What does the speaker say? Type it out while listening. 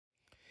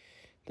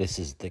This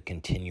is the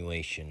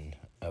continuation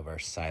of our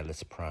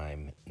Silus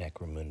Prime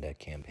Necromunda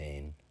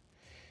campaign,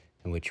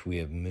 in which we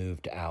have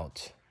moved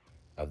out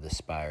of the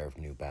Spire of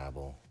New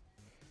Babel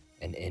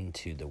and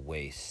into the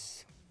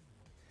wastes.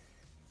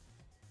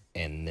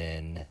 And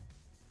then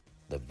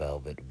the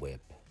Velvet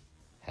Whip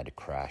had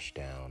crashed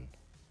down.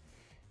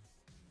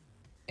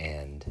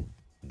 And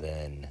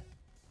then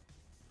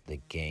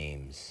the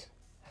games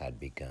had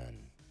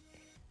begun.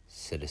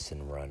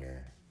 Citizen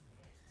Runner,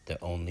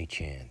 the only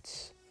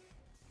chance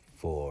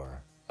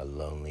for a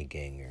lonely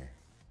ganger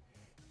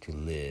to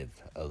live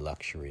a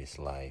luxurious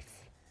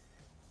life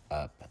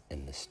up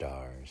in the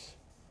stars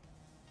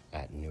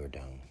at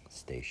Nordung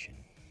Station.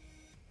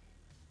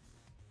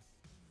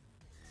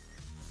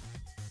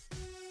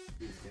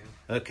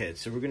 Okay,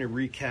 so we're going to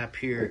recap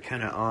here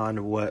kind of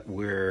on what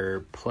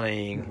we're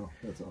playing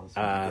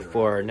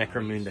for our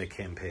Necromunda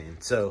campaign.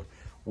 So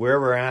where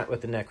we're at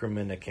with the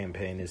Necromunda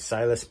campaign is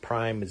Silus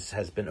Prime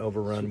has been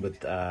overrun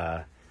with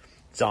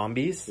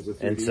zombies,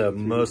 and so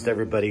most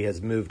everybody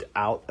has moved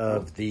out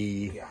of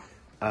the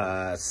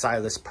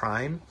Silus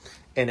Prime,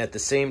 and at the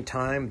same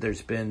time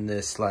there's been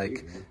this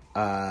like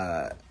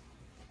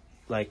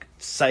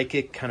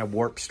psychic kind of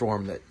warp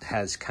storm that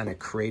has kind of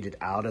created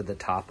out of the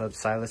top of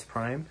Silus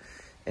Prime,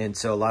 and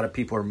so a lot of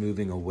people are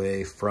moving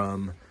away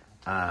from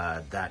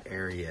that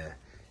area.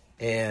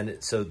 And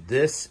so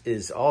this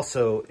is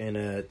also in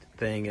a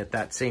thing. At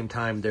that same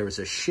time, there was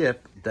a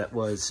ship that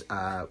was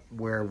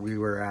where we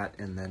were at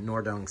in the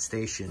Nordung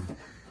Station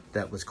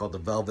that was called the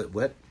Velvet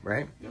Whip,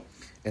 right? Yep.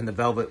 And the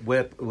Velvet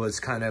Whip was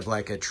kind of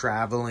like a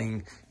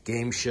traveling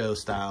game show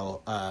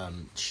style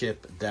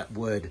ship that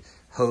would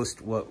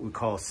host what we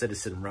call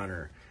Citizen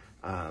Runner,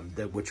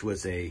 which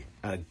was a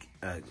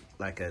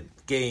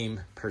game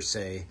per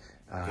se.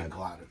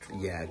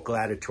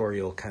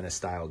 Gladiatorial kind of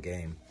style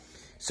game.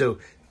 So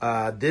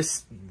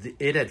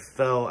it had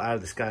fell out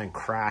of the sky and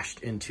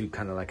crashed into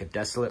kind of like a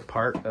desolate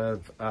part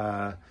of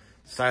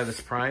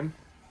Silus Prime.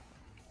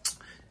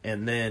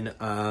 And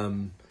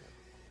then,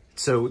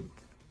 so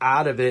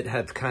out of it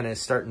have kind of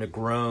starting to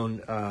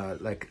grown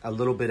like a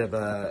little bit of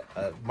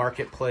a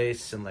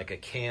marketplace and like a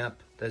camp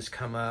that's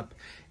come up.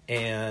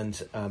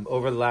 And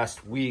over the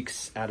last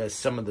weeks, out of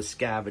some of the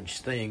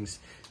scavenged things,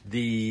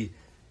 the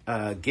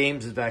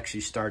games have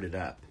actually started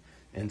up.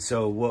 And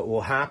so what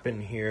will happen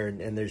here,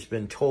 and there's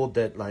been told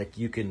that like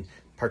you can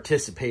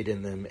participate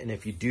in them, and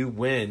if you do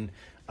win,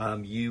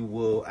 you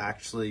will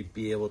actually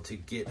be able to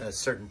get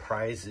certain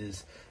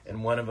prizes,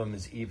 and one of them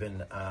is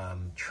even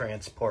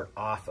transport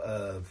off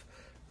of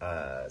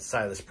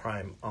Silus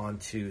Prime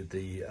onto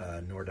the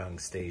Nordung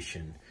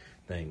Station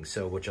thing,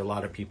 so which a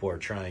lot of people are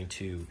trying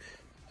to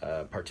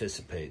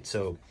participate.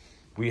 So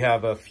we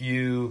have a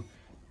few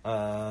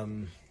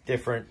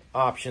different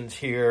options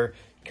here.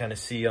 Kind of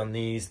see on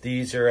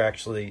these are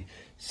actually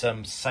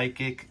some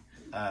psychic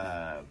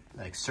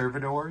like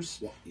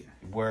servitors,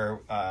 where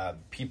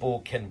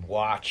people can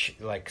watch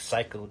like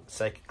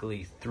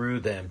psychically through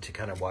them to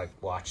kind of like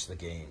watch the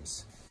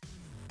games.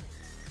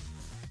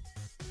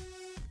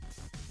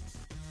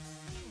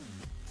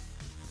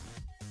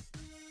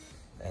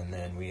 And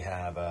then we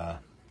have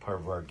part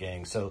of our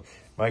gang. So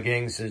my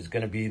gangs is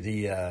going to be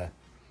the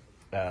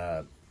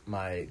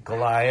my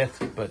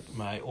Goliath, but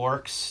my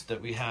orcs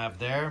that we have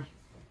there.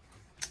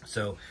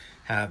 So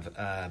have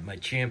my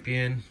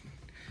champion,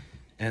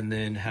 and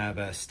then have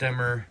a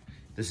stemmer.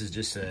 This is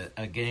just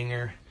a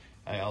ganger.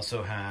 I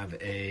also have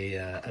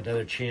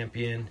another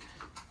champion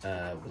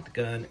with the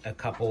gun, a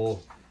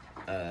couple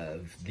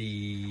of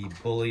the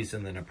bullies,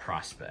 and then a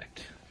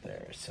prospect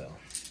there. So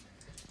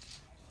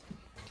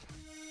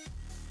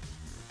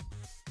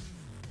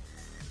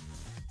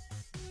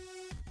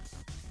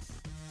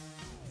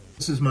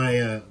this is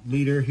my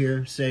leader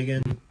here,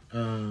 Sagan.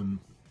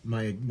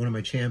 One of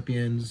my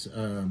champions,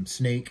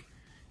 Snake,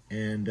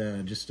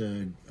 and just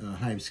a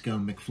Hive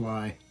Scum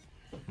McFly,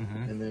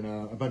 and then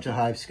a bunch of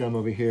Hive Scum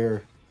over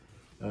here,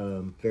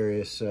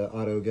 various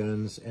auto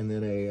guns, and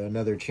then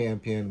another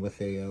champion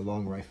with a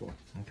long rifle.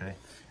 Okay,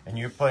 and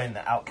you're playing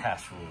the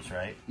Outcast rules,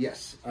 right?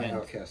 Yes,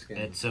 Outcast game.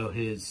 And so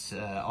his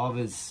all of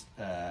his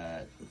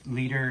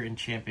leader and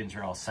champions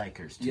are all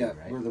psychers too,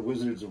 right? We're the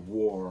Wizards of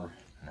War.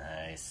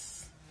 Nice.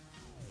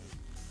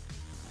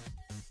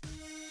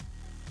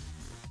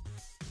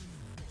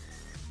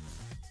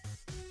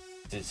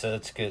 So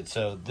that's good.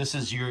 So this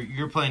is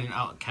you're playing an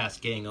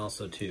Outcast gang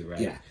also too,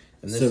 right? Yeah.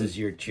 And this is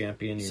your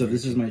champion. So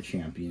this is my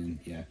champion,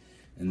 yeah.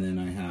 And then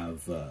I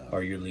have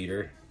or your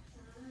leader.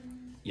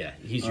 Yeah,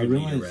 he's your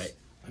leader, right?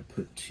 I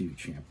put two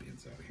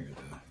champions out here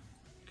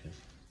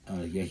though.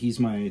 Okay. Yeah, he's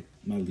my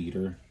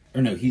leader.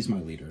 Or no, he's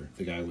my leader.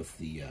 The guy with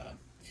the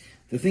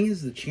thing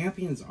is the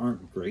champions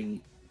aren't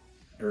great.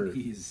 Or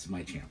he's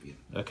my champion.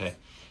 Okay.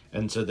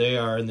 And so they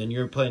are, and then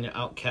you're playing an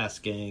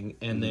Outcast gang,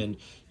 and then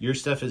your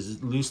stuff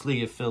is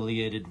loosely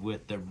affiliated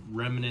with the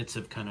remnants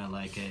of kind of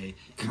like a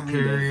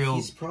Imperial.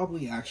 He's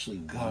probably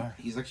actually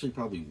he's actually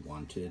probably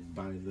wanted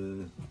by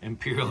the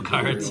Imperial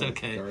Guards.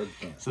 Okay,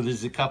 so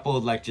there's a couple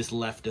like just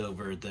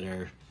leftover that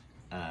are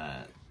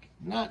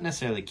not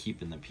necessarily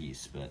keeping the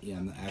peace, but yeah,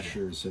 and the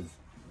Ashers have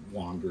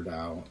wandered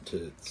out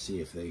to see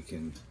if they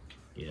can.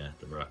 Yeah,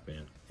 the rock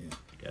band. Yeah.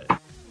 Got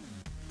it.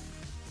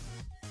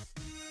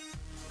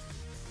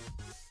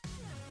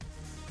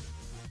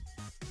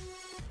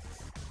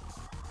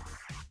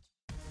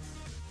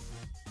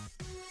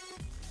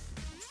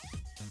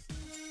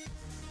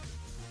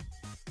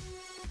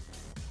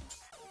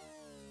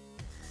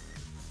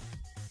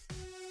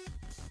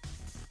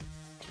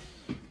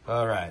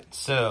 All right,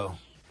 so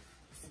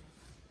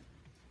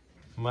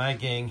my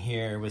gang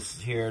here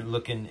was here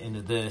looking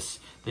into this.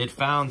 They'd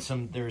found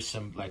there's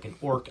some like an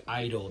orc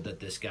idol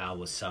that this guy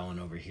was selling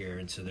over here,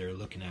 and so they were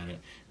looking at it.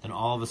 Then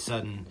all of a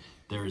sudden,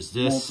 there's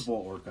this multiple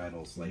orc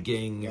idols, like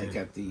gang, like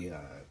at the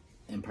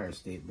Empire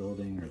State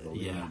Building or the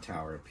Leaning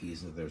Tower of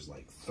Pisa. There's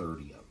like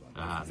 30 of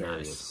them, of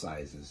various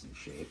sizes and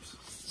shapes.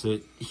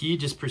 So he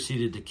just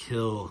proceeded to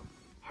kill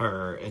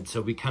her, and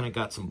so we kind of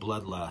got some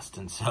bloodlust,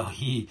 and so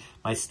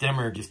my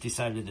stemmer just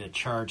decided to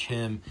charge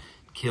him,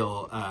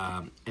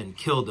 and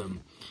killed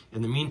him.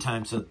 In the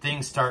meantime, so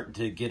things start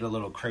to get a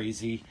little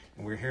crazy,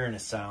 and we're hearing a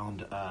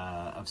sound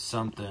of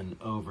something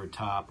over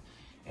top,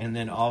 and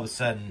then all of a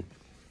sudden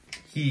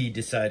he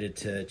decided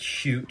to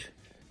shoot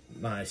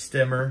my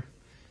stemmer,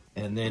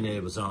 and then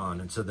it was on.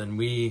 And so then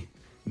we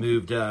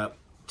moved up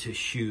to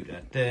shoot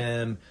at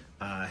them,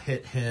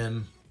 hit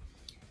him,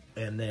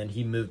 and then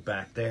he moved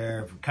back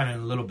there, kind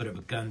of a little bit of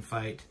a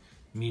gunfight.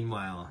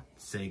 Meanwhile,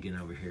 Sagan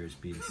over here is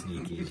being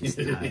sneaky, just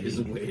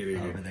hiding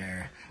over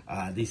there.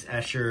 These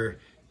Escher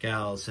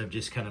gals have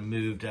just kind of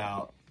moved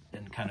out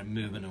and kind of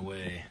moving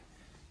away.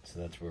 So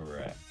that's where we're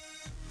at.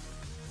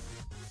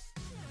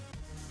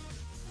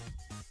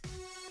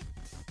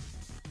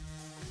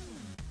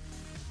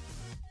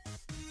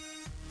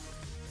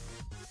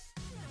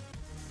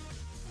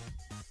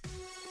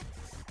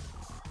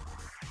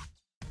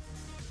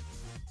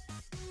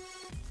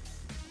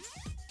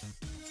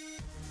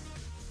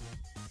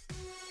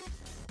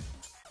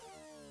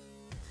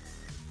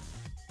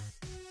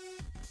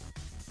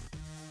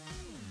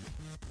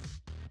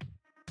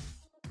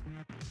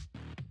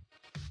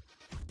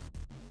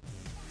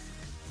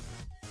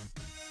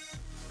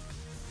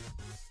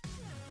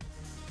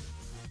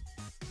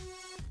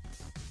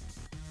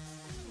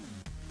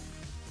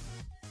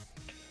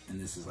 And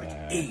this is like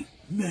 8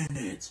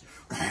 minutes.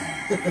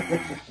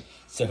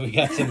 So we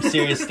got some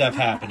serious stuff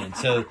happening.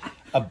 So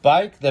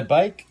the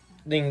bike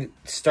thing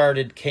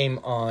came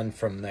on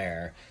from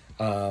there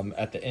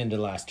at the end of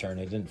last turn.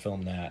 I didn't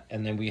film that.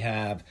 And then we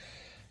have,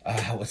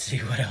 let's see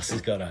what else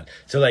is going on.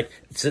 So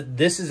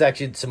this is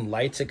actually some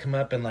lights that come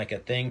up and like a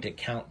thing to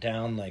count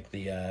down like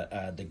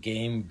the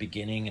game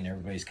beginning, and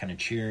everybody's kind of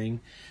cheering.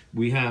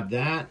 We have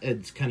that.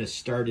 It's kind of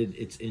started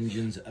its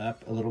engines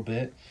up a little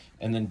bit.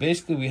 And then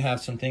basically we have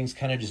some things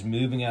kind of just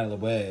moving out of the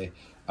way.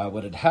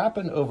 What had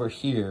happened over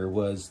here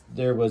was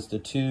there was the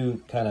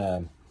two kind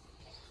of,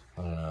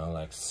 I don't know,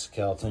 like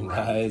skeleton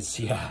guys.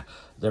 Yeah,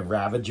 the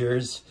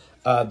Ravagers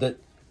that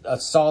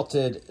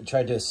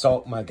tried to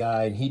assault my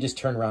guy, and he just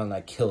turned around and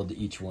like killed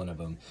each one of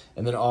them.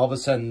 And then all of a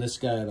sudden this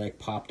guy like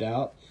popped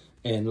out,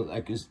 and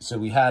like, so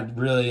we had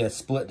really a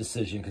split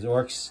decision because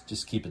orcs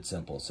just keep it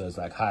simple. So it's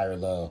like high or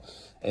low,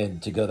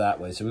 and to go that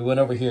way. So we went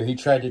over here. He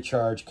tried to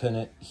charge,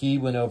 couldn't. He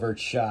went over,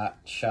 shot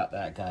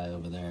that guy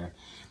over there.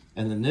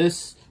 And then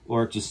this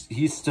orc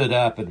he stood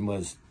up and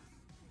was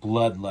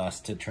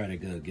bloodlust to try to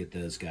go get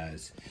those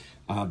guys.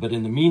 But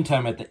in the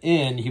meantime, at the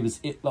end, he was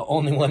the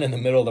only one in the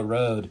middle of the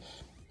road.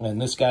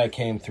 And this guy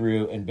came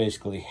through and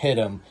basically hit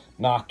him,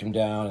 knocked him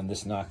down, and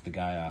this knocked the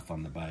guy off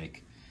on the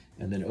bike.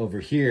 And then over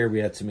here, we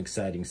had some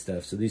exciting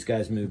stuff. So these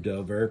guys moved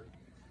over,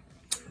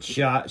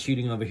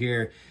 shooting over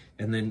here,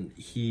 and then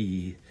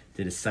he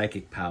did a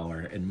psychic power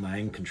and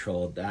mind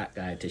controlled that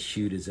guy to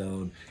shoot his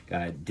own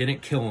guy.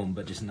 Didn't kill him,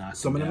 but just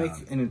knocked him down. So I'm going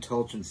to make an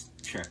intelligence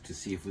check to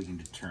see if we can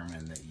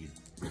determine that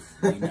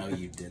we know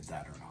you did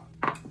that or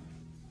not.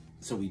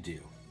 So we do.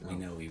 We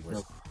know he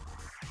was...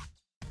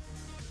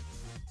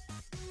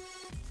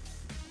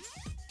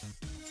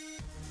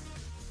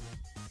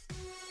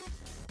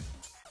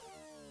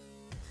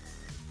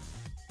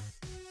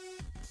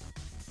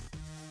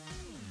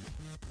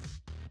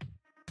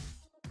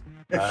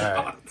 All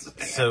right,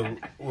 so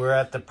we're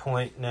at the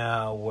point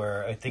now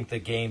where I think the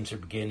games are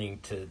beginning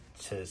to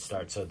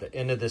start. So at the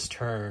end of this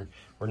turn,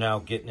 we're now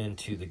getting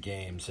into the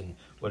games. And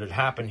what had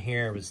happened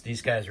here was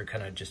these guys were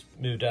kind of just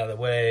moved out of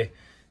the way.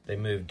 They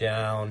moved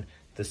down.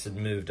 This had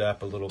moved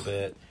up a little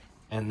bit.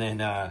 And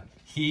then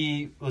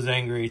he was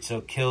angry, so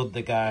killed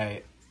the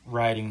guy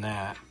riding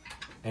that.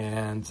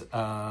 And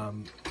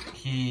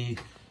he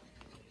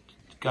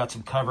got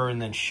some cover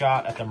and then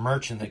shot at the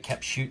merchant that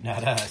kept shooting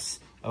at us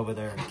over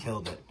there and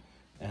killed it.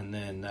 And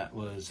then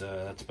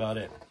that's about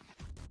it.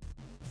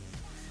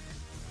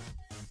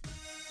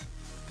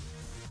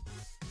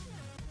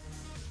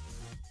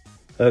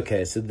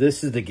 Okay, so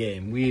this is the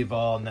game. We've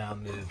all now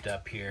moved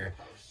up here.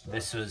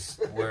 This was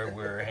where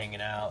we're hanging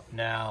out.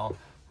 Now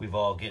we've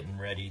all getting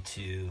ready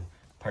to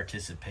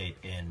participate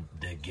in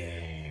the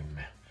game.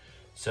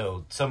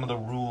 So some of the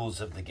rules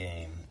of the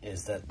game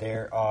is that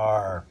there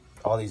are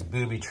all these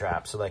booby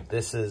traps. So like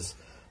this is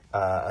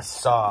a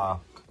saw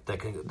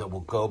that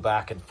will go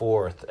back and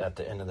forth at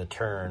the end of the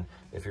turn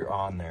if you're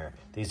on there.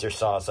 These are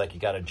saws like you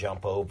got to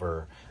jump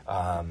over.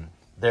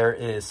 There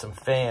is some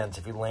fans.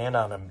 If you land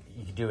on them,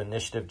 you can do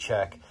initiative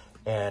check,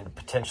 and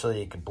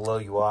potentially it could blow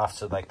you off.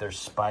 So like there's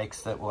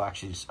spikes that will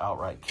actually just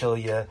outright kill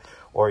you,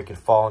 or you could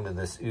fall into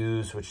this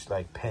ooze, which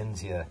like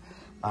pins you.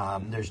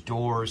 There's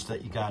doors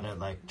that you gotta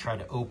like try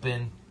to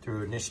open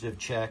through initiative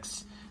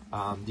checks.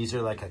 These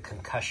are like a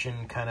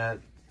concussion kind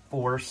of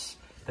force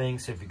thing.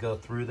 So if you go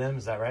through them,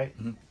 is that right?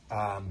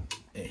 Mm-hmm.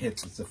 It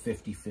hits. It's a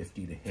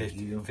 50-50 to hit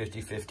you.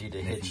 50-50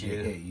 to hit you.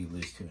 You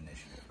lose 2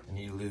 initiative. And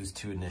you lose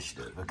 2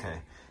 initiative. Okay.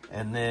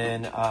 And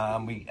then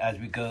as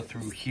we go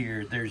through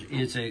here, there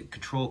is a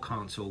control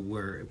console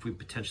where if we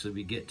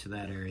potentially get to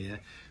that area,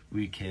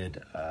 we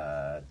could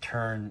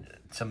turn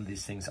some of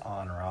these things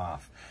on or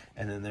off.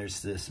 And then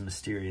there's this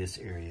mysterious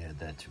area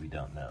that we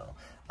don't know.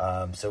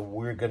 So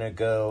we're going to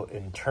go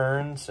in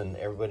turns, and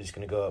everybody's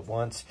going to go at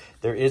once.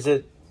 There is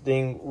a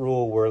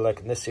rule where,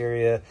 like in this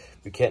area,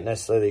 we can't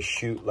necessarily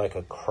shoot like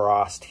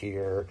across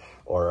here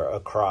or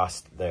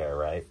across there,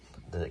 right?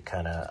 That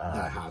kind of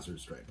that hazard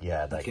stripe.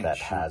 Yeah, like that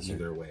hazard.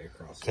 Either way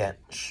across. Can't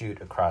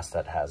shoot across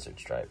that hazard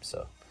stripe.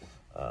 So,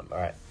 all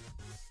right.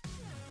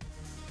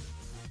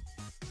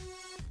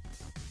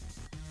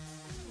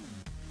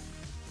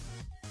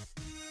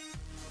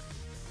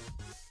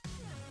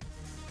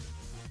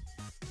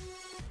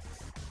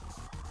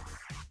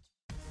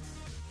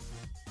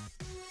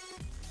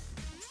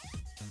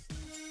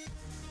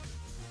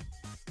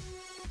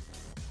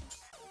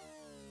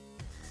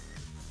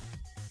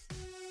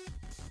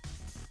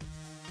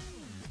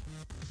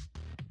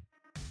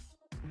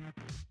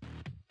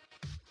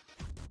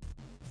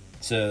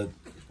 So,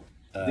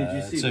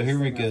 so here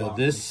we go.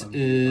 This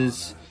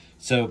is,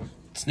 so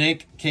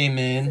Snake came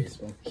in.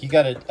 He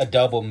got a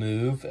double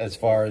move as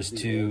far as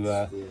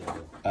to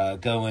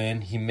go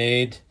in. He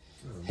made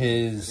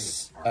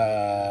his,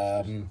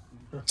 so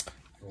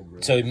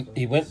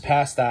he went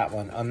past that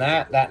one. On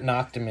that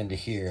knocked him into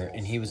here,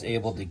 and he was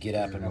able to get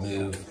up and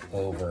move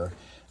over.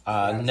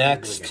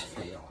 Next,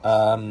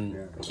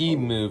 he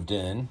moved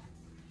in.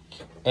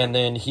 And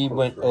then he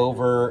went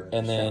over,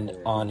 and then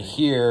on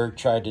here,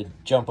 tried to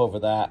jump over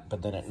that,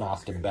 but then it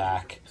knocked him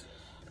back.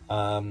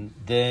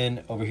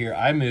 Then over here,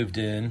 I moved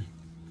in.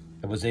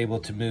 I was able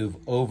to move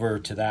over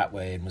to that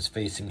way and was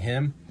facing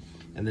him.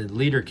 And then the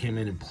leader came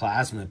in and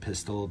plasma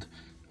pistoled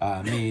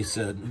me,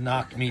 so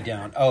knocked me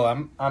down. Oh,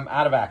 I'm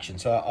out of action,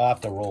 so I'll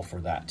have to roll for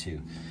that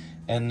too.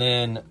 And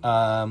then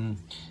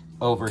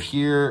over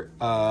here,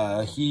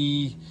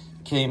 he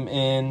came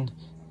in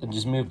and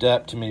just moved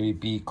up to maybe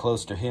be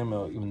close to him,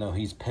 even though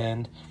he's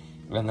pinned.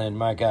 And then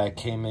my guy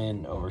came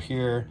in over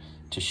here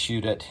to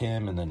shoot at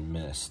him and then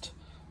missed.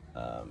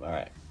 All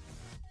right.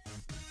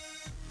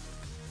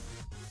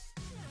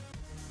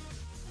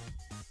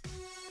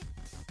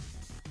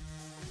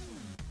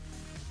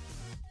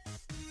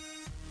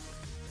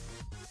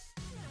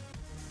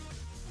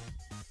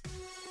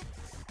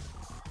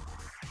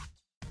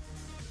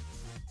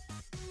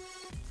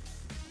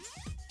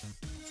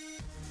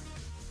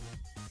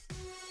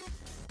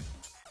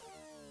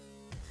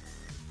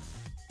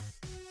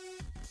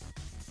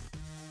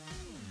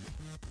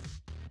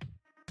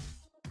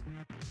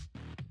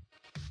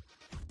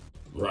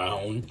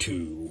 Round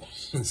 2.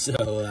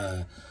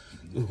 So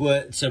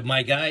so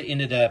my guy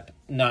ended up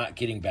not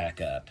getting back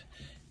up,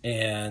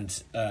 and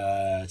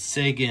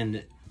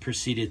Sagan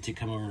proceeded to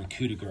come over and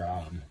coup de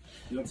grace him.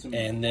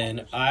 And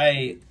then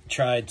I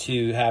tried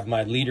to have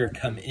my leader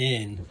come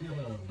in,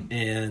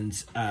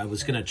 and I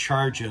was going to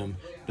charge him,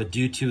 but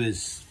due to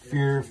his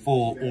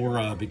fearful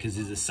aura, because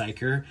he's a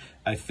psyker,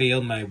 I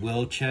failed my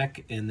will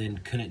check and then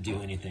couldn't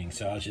do anything,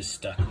 so I was just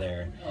stuck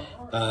there.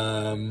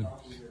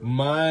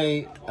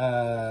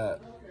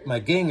 My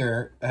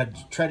ganger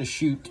had tried to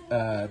shoot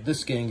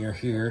this ganger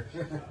here,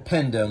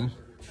 pinned him,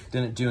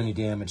 didn't do any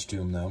damage to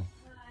him though.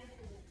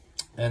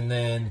 And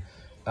then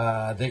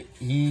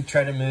he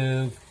tried to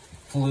move,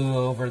 flew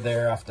over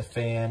there off the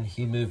fan.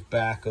 He moved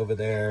back over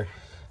there.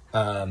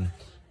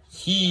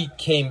 He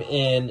came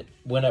in,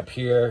 went up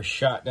here,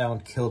 shot down,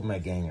 killed my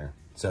ganger.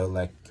 So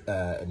like,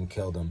 and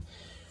killed him.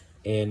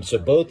 And so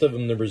both of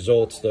them, the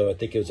results though, I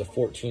think it was a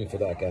 14 for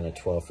that guy and a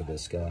 12 for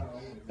this guy.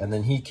 And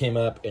then he came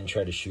up and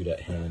tried to shoot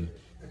at him.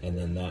 And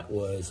then that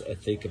was, I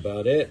think,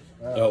 about it.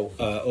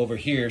 Over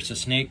here, so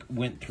Snake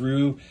went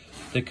through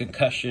the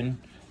concussion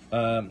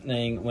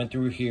thing, went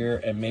through here,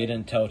 and made an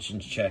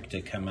intelligence check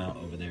to come out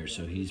over there.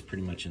 So he's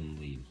pretty much in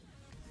the lead.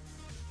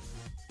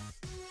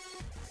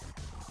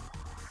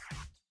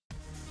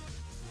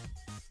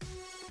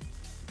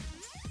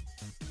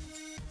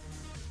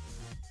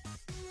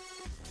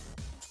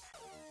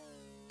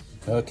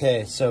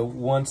 Okay, so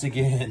once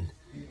again,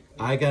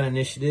 I got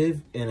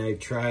initiative, and I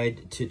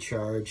tried to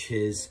charge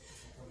his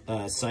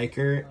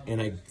psyker,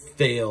 and I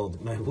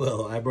failed my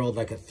will. I rolled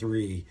like a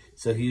 3,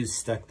 so he was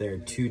stuck there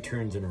 2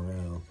 turns in a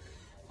row.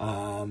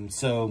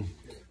 So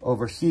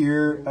over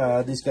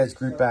here, these guys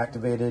group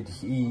activated.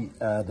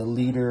 The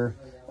leader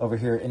over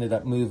here ended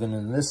up moving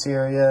in this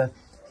area.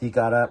 He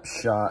got up,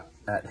 shot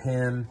at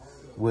him,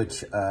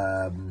 which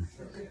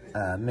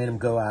made him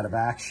go out of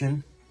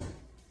action.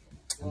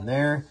 And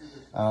there,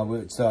 we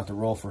would still have to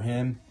roll for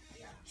him.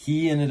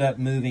 He ended up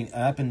moving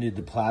up and did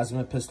the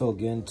plasma pistol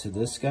again to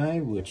this guy,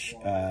 which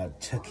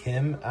took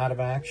him out of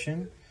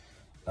action.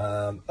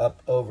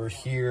 Up over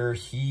here,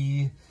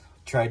 he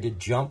tried to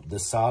jump the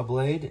saw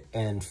blade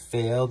and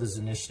failed his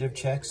initiative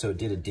check, so it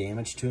did a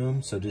damage to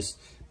him. So just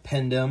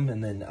pinned him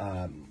and then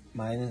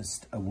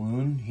minus a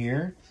wound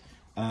here.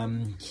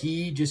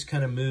 He just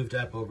kind of moved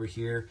up over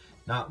here,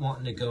 not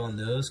wanting to go on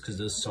those because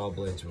those saw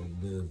blades will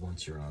move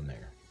once you're on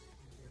there.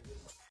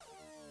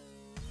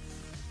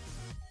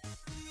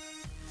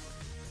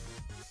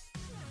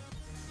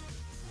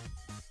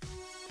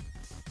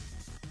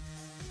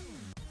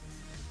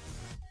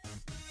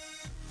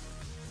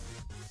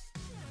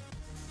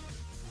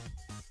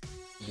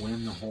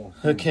 Win the whole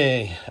thing.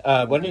 Okay,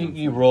 why don't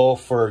you roll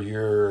for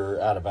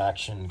your out of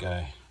action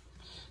guy?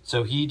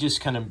 So he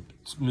just kind of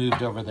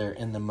moved over there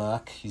in the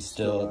muck. He's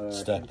still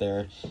stuck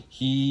there.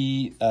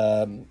 He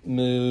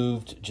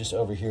moved just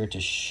over here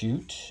to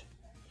shoot.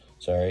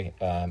 Sorry,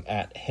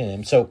 at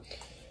him. So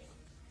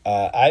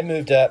I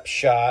moved up,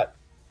 shot,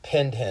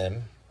 pinned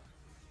him,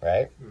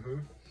 right? Mm-hmm.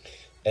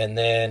 And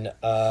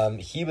then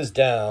he was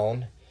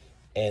down,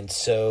 and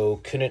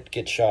so couldn't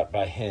get shot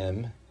by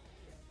him.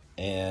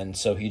 And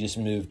so he just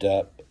moved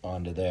up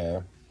onto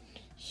there.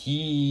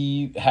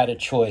 He had a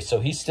choice. So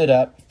he stood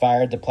up,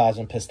 fired the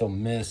plasma pistol,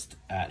 missed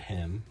at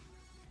him.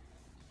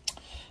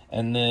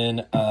 And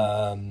then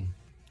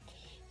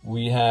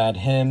we had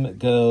him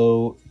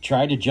go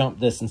try to jump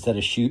this instead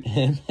of shoot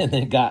him. And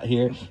then got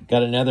here,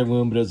 got another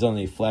wound, but it was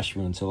only a flesh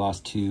wound, so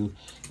lost 2.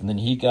 And then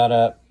he got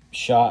up,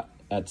 shot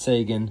at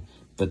Sagan,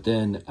 but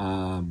then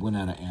went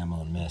out of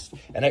ammo and missed.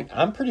 And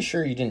I'm pretty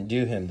sure you didn't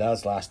do him. That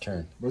was last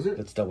turn. Was it?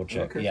 Let's double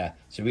check. Okay. Yeah.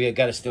 So we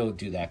got to still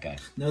do that guy.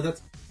 No,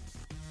 that's...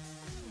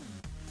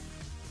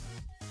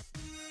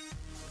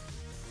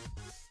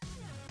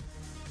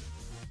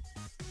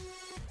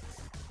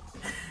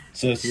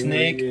 So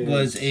Snake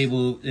was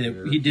able,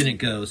 he didn't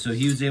go, so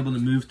he was able to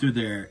move through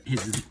there.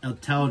 His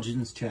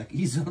intelligence check,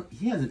 he has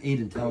an 8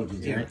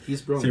 intelligence, right?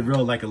 He's brilliant. So he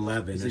rolled like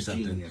 11 or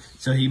something. Genius.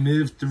 So he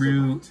moved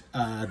through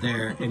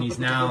there, and he's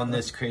now in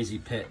this crazy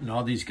pit, and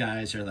all these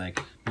guys are like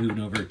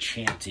moving over,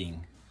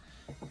 chanting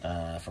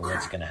for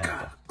what's going to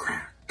happen.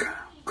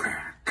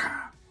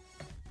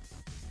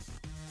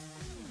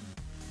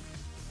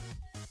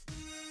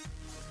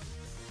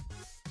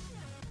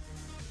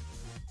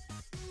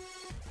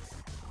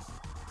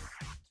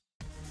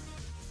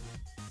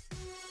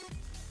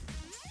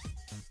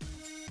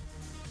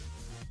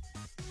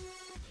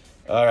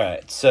 All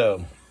right,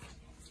 so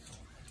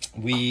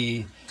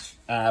we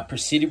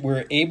proceeded. We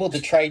were able to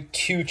try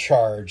to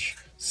charge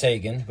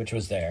Sagan, which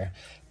was there,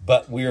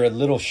 but we were a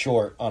little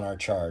short on our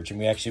charge, and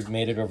we actually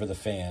made it over the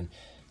fan.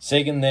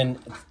 Sagan then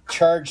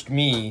charged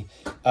me,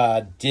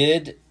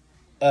 did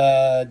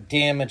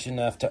damage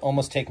enough to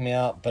almost take me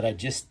out, but I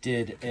just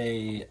did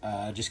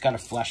just got a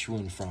flesh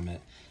wound from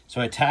it.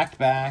 So I attacked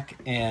back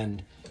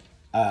and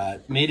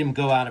made him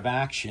go out of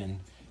action,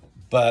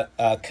 but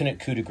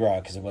couldn't coup de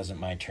grace because it wasn't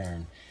my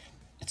turn.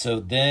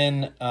 So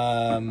then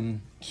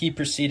he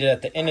proceeded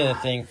at the end of the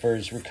thing for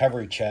his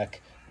recovery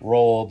check,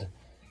 rolled,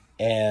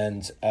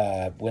 and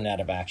went out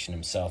of action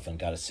himself and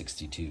got a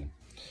 62.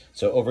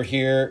 So over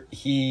here,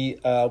 he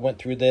went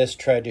through this,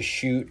 tried to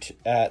shoot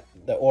at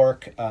the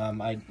orc.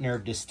 I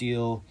nerved his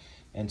steel,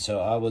 and so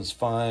I was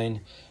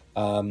fine.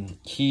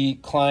 He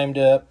climbed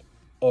up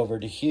over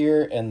to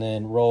here and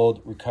then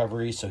rolled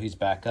recovery, so he's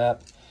back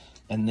up.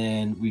 And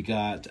then we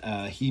got,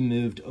 he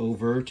moved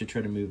over to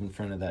try to move in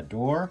front of that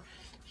door.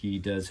 He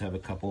does have a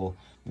couple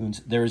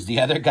wounds. There was the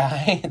other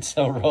guy, and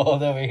so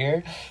rolled over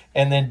here,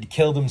 and then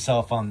killed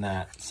himself on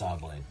that saw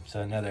blade. So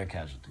another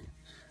casualty.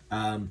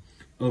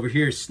 Over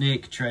here,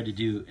 Snake tried to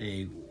do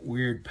a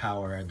weird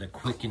power, the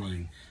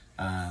quickening,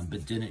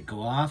 but didn't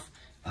go off.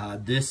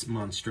 This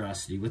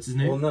monstrosity, what's his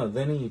name? Well, no,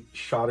 then he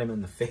shot him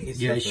in the face.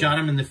 Yeah, he shot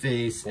him in the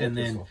face, and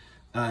then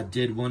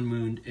did 1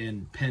 wound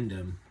and pinned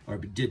him, or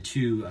did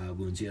 2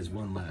 wounds. He has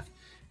 1 left.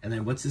 And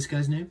then what's this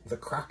guy's name? The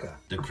Kraka.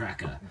 The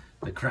Kraka.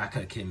 The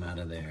Kraka came out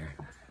of there.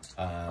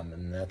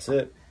 And that's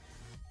it.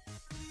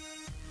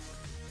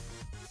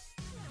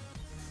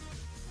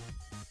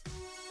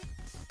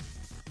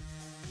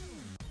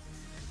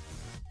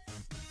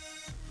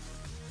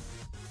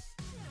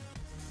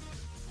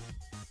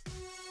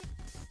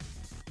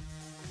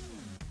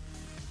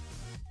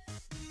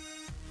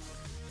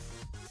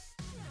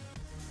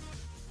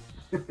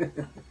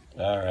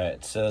 All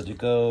right, so to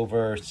go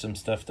over some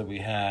stuff that we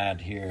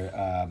had here,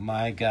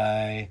 my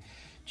guy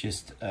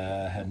just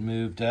had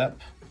moved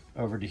up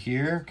over to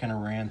here, kind of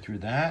ran through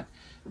that.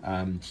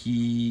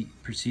 He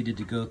proceeded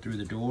to go through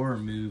the door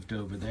and moved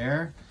over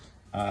there.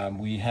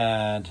 We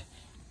had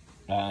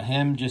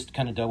him just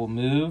kind of double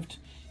moved.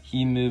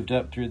 He moved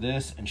up through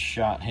this and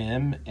shot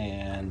him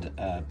and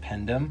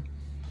pinned him.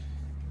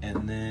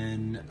 And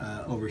then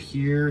over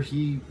here,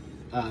 he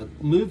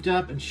moved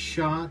up and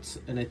shot,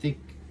 and I think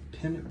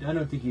I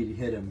don't think you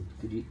hit him.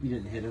 Did you? You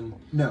didn't hit him.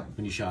 No.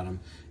 When you shot him,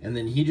 and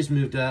then he just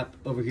moved up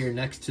over here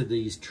next to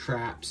these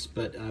traps,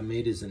 but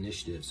made his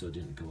initiative, so it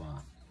didn't go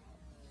off.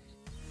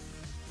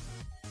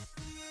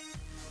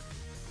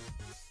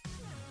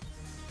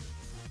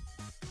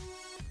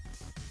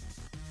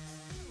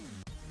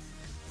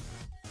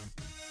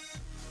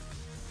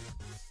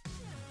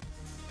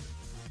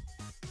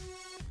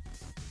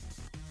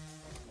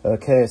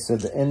 Okay, so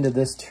the end of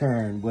this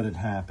turn, what had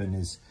happened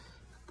is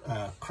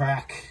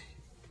Cracker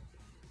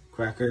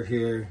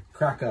here.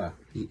 Kraka.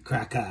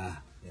 Cracker.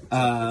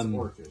 Yeah,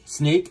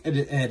 Snake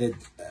had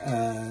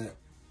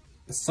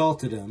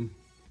assaulted him,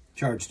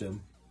 charged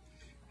him,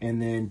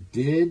 and then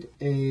did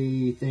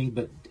a thing,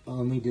 but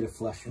only did a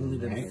flesh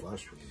wound, right?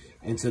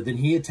 And so then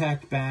he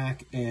attacked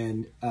back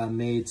and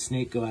made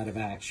Snake go out of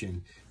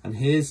action. On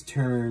his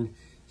turn,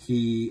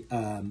 he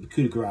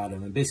coup de grace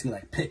him and basically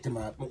like picked him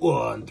up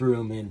and threw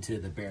him into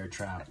the bear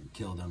trap and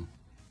killed him.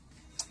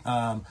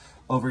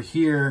 Over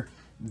here,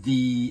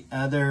 the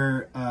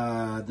other,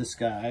 this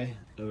guy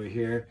over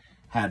here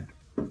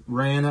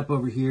ran up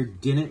over here,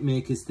 didn't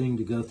make his thing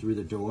to go through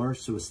the door,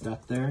 so was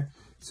stuck there.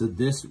 So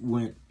this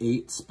went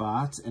 8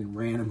 spots and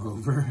ran him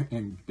over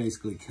and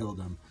basically killed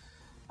him.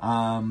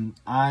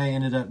 I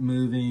ended up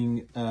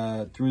moving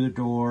through the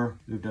door,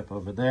 moved up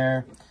over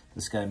there.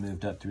 This guy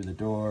moved up through the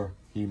door.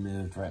 He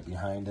moved right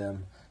behind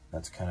him.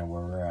 That's kind of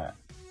where we're at.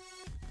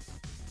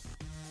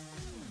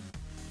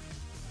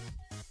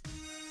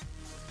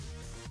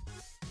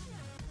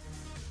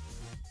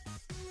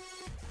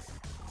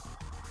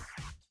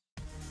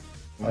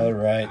 All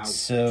right,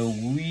 so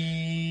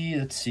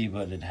let's see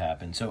what had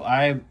happened. So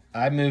I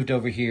moved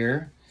over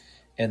here,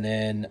 and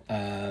then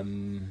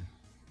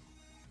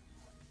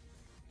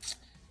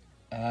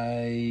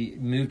I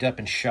moved up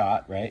and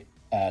shot, right,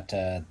 at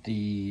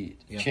the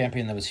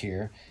champion that was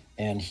here,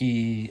 and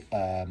he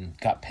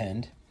got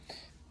pinned.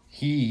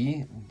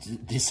 He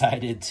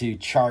decided to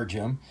charge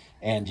him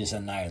and just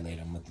annihilate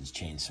him with his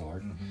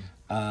chainsword.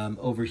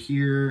 Over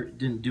here,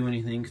 didn't do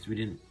anything because we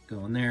didn't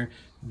go in there.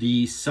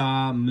 The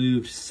saw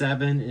moved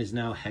 7, is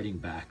now heading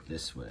back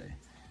this way.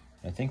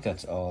 I think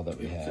that's all that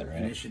we had, right?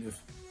 Initiative.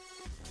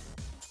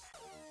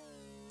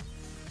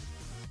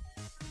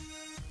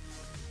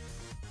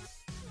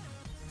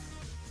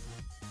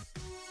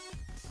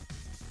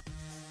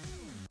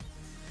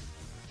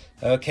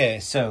 Okay,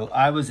 so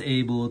I was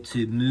able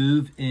to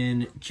move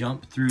in,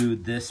 jump through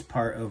this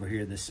part over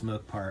here, this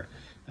smoke part.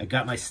 I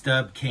got my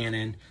stub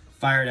cannon,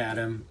 fired at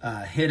him,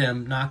 hit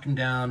him, knocked him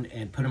down,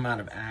 and put him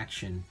out of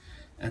action.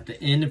 At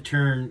the end of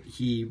turn,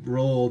 he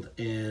rolled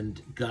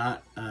and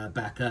got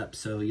back up,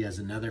 so he has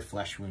another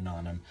flesh wound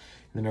on him.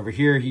 And then over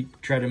here, he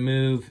tried to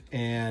move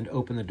and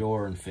open the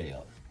door and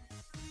failed.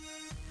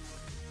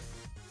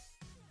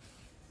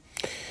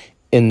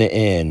 In the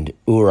end,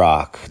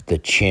 Uruk, the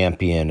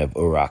champion of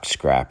Uruk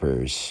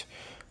Scrappers,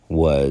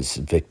 was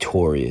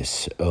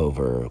victorious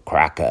over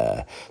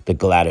Kraka, the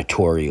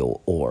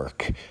gladiatorial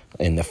orc,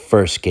 in the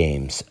first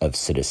games of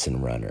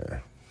Citizen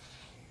Runner.